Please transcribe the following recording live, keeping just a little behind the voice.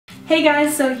Hey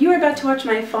guys, so you are about to watch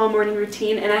my fall morning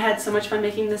routine and I had so much fun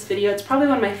making this video. It's probably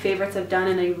one of my favorites I've done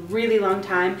in a really long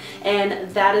time, and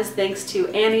that is thanks to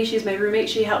Annie. She's my roommate.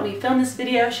 She helped me film this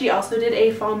video. She also did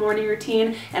a fall morning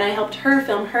routine and I helped her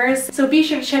film hers. So be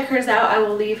sure to check hers out. I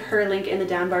will leave her link in the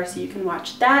down bar so you can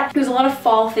watch that. There's a lot of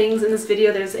fall things in this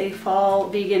video. There's a fall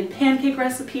vegan pancake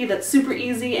recipe that's super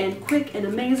easy and quick and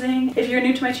amazing. If you're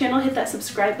new to my channel, hit that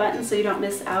subscribe button so you don't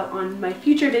miss out on my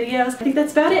future videos. I think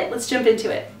that's about it. Let's jump into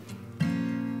it.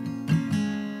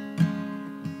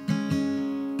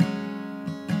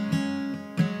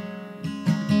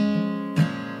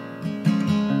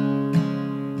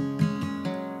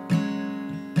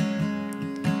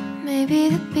 Maybe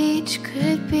the beach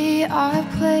could be our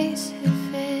place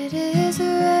if it is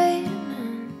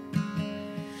raining.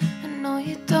 I know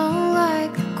you don't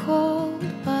like the cold,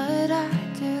 but I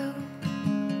do.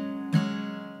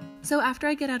 So after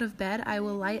I get out of bed, I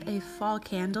will light a fall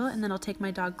candle and then I'll take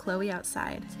my dog Chloe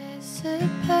outside.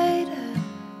 Anticipated.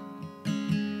 I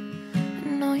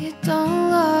know you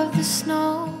don't love the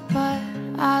snow, but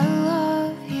I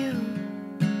love you.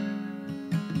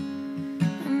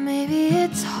 And maybe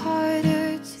it's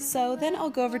harder to... So then I'll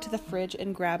go over to the fridge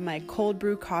and grab my cold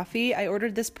brew coffee. I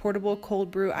ordered this portable cold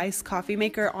brew iced coffee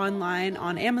maker online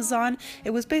on Amazon. It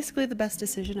was basically the best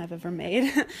decision I've ever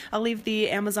made. I'll leave the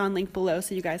Amazon link below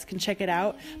so you guys can check it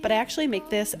out. But I actually make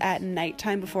this at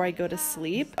nighttime before I go to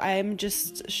sleep. I'm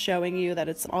just showing you that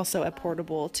it's also a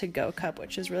portable to-go cup,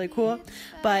 which is really cool.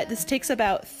 But this takes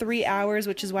about 3 hours,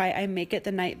 which is why I make it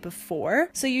the night before.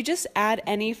 So you just add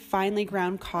any finely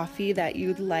ground coffee that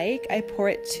you'd like. I pour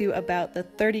it to about the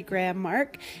 30-gram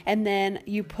mark, and then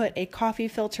you put a coffee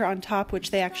filter on top, which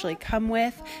they actually come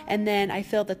with, and then I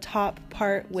fill the top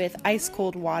part with ice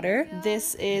cold water.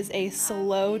 This is a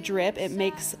slow drip. It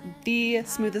makes the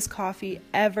smoothest coffee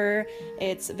ever.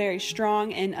 It's very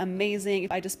strong and amazing.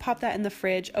 I just pop that in the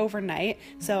fridge overnight,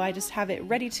 so I just have it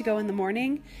ready to go in the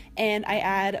morning, and I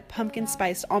add pumpkin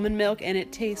spiced almond milk, and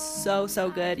it tastes so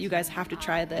good. You guys have to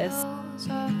try this.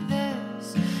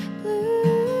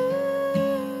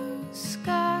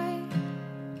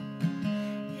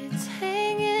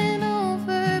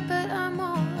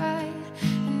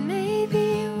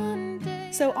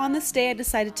 So on this day I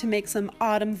decided to make some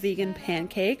autumn vegan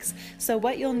pancakes. So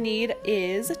what you'll need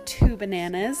is 2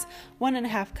 bananas,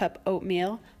 1.5 cup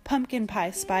oatmeal, pumpkin pie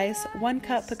spice, 1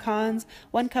 cup pecans,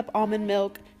 1 cup almond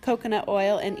milk, coconut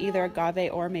oil, and either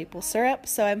agave or maple syrup.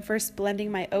 So I'm first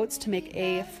blending my oats to make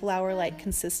a flour-like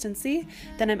consistency.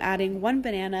 Then I'm adding 1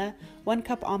 banana, 1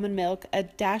 cup almond milk, a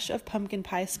dash of pumpkin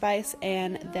pie spice,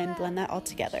 and then blend that all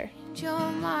together.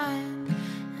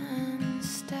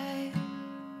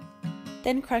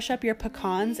 Then crush up your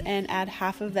pecans and add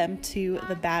half of them to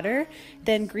the batter.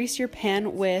 Then grease your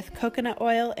pan with coconut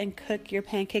oil and cook your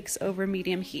pancakes over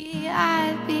medium heat.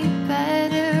 I'd be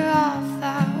better off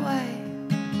that way.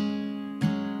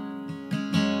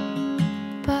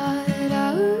 But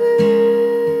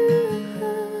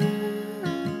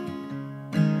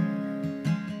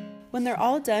when they're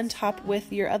all done, top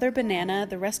with your other banana,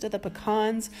 the rest of the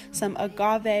pecans, some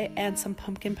agave, and some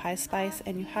pumpkin pie spice,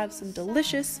 and you have some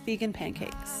delicious vegan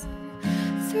pancakes.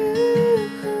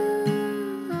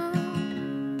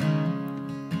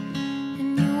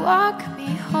 And you walk me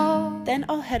home. Then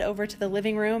I'll head over to the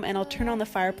living room and I'll turn on the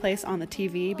fireplace on the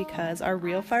TV because our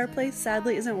real fireplace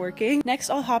sadly isn't working.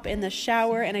 Next I'll hop in the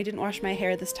shower, and I didn't wash my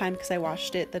hair this time because I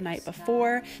washed it the night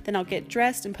before. Then I'll get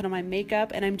dressed and put on my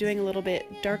makeup, and I'm doing a little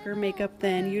bit darker makeup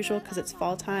than usual because it's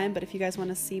fall time, but if you guys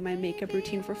want to see my makeup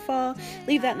routine for fall,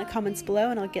 leave that in the comments below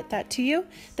and I'll get that to you.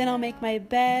 Then I'll make my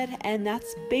bed, and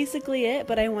that's basically it,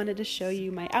 but I wanted to show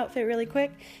you my outfit really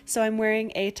quick. So I'm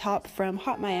wearing a top from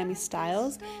Hot Miami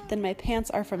Styles, then my pants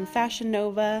are from Fashion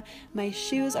Nova, my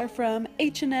shoes are from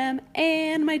H&M,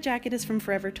 and my jacket is from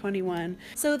Forever 21.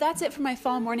 So that's it for my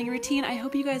fall morning routine. I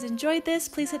hope you guys enjoyed this.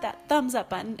 Please hit that thumbs up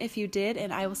button if you did,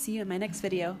 and I will see you in my next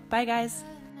video. Bye guys.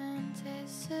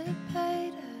 I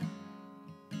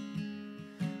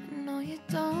know you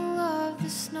don't love the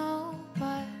snow.